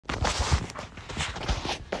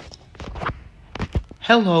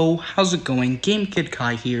Hello, how's it going? Game Kid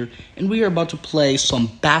Kai here, and we are about to play some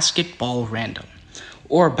basketball random,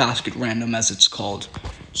 or basket random as it's called.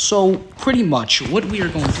 So, pretty much, what we are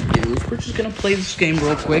going to do is we're just gonna play this game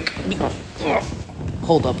real quick.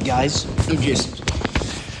 Hold up, guys.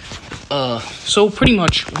 So pretty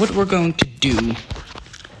much, what we're going to do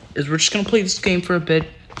is we're just gonna play this game for a bit,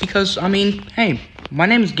 because, hey, my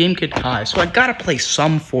name is Game Kid Kai, so I gotta play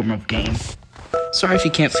some form of game. Sorry if you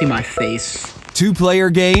can't see my face.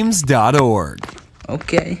 twoplayergames.org.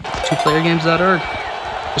 Okay, twoplayergames.org.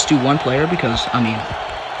 Let's do one player because, I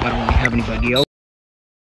don't really have anybody else.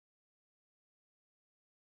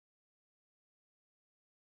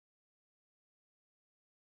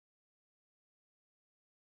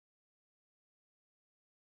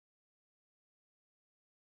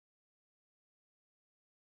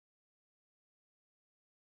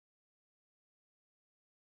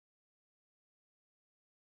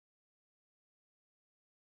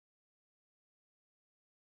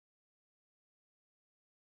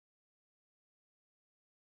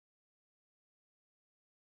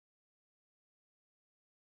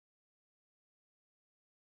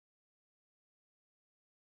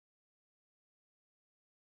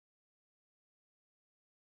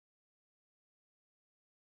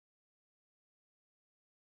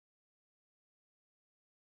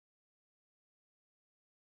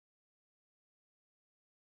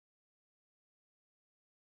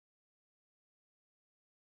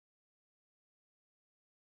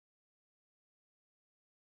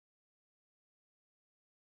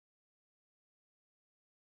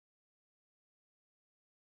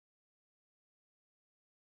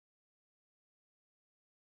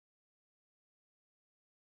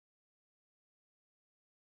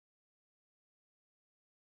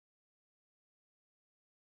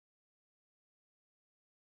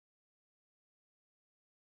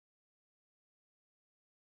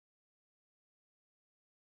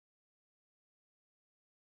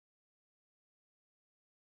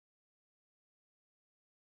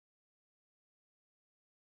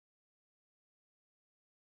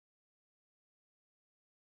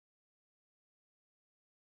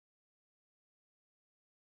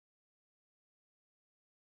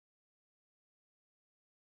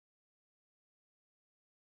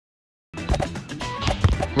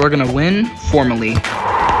 We're gonna win formally.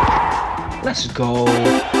 Let's go.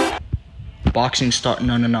 Boxing start.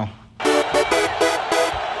 No.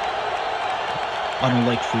 I don't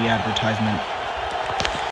like free advertisement.